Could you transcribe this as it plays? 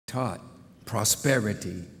taught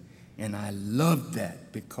prosperity, and I loved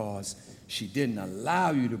that because she didn't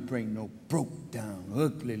allow you to bring no broke down,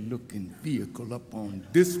 ugly looking vehicle up on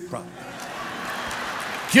this property.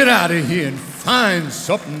 Get out of here and find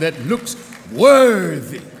something that looks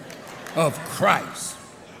worthy of Christ.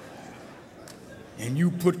 And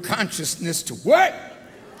you put consciousness to work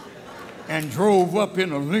and drove up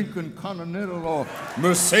in a Lincoln Continental or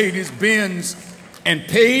Mercedes Benz and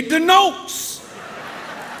paid the notes.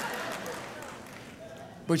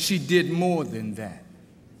 But she did more than that.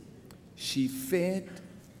 She fed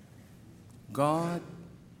God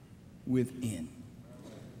within.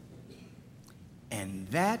 And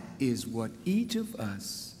that is what each of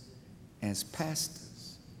us as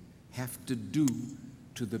pastors have to do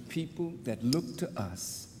to the people that look to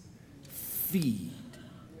us. Feed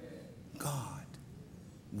God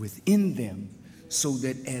within them so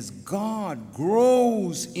that as God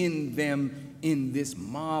grows in them in this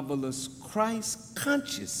marvelous Christ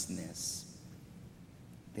consciousness,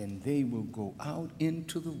 then they will go out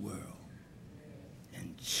into the world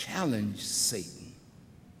and challenge Satan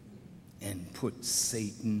and put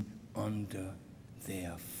Satan under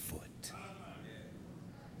their foot.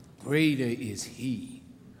 Greater is he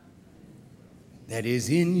that is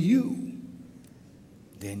in you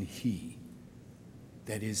than he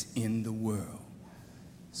that is in the world.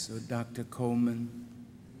 So, Dr. Coleman,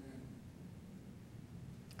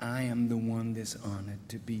 I am the one that's honored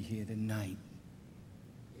to be here tonight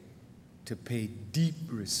to pay deep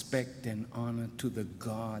respect and honor to the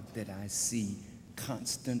God that I see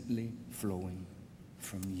constantly flowing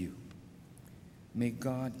from you. May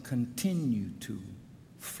God continue to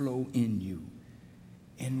flow in you,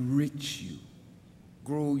 enrich you,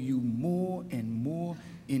 grow you more and more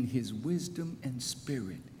in his wisdom and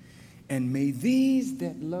spirit. And may these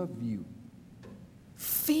that love you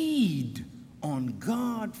feed on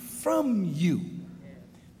God from you,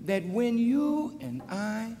 that when you and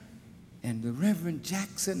I and the Reverend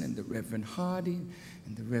Jackson and the Reverend Hardy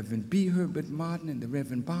and the Reverend B. Herbert Martin and the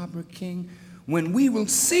Reverend Barbara King, when we will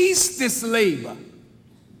cease this labor,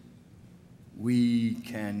 we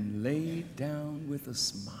can lay down with a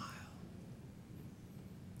smile.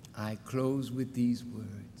 I close with these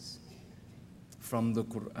words from the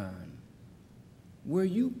Quran. Were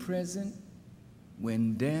you present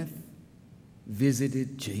when death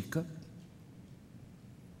visited Jacob?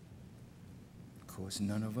 Of course,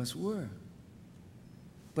 none of us were.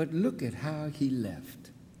 But look at how he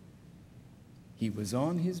left. He was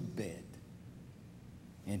on his bed,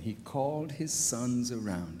 and he called his sons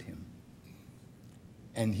around him.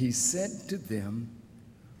 And he said to them,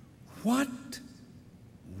 "What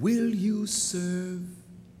will you serve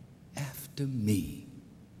after me?"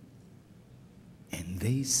 And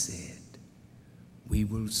they said, "We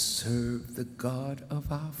will serve the God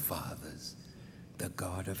of our fathers, the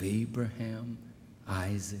God of Abraham,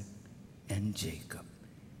 Isaac, and Jacob."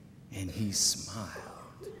 And he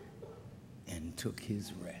smiled and took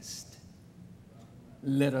his rest.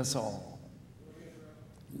 Let us all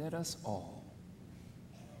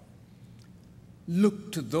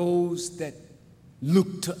look to those that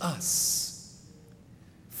look to us.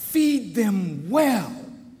 Feed them well,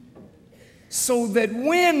 so that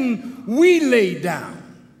when we lay down,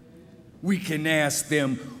 we can ask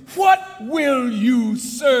them, "What will you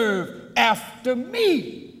serve after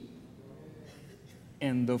me?"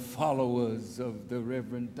 And the followers of the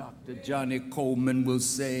Reverend Dr. Johnny Coleman will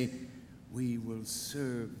say, "We will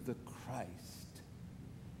serve the Christ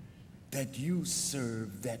that you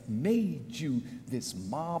serve, that made you this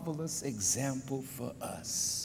marvelous example for us."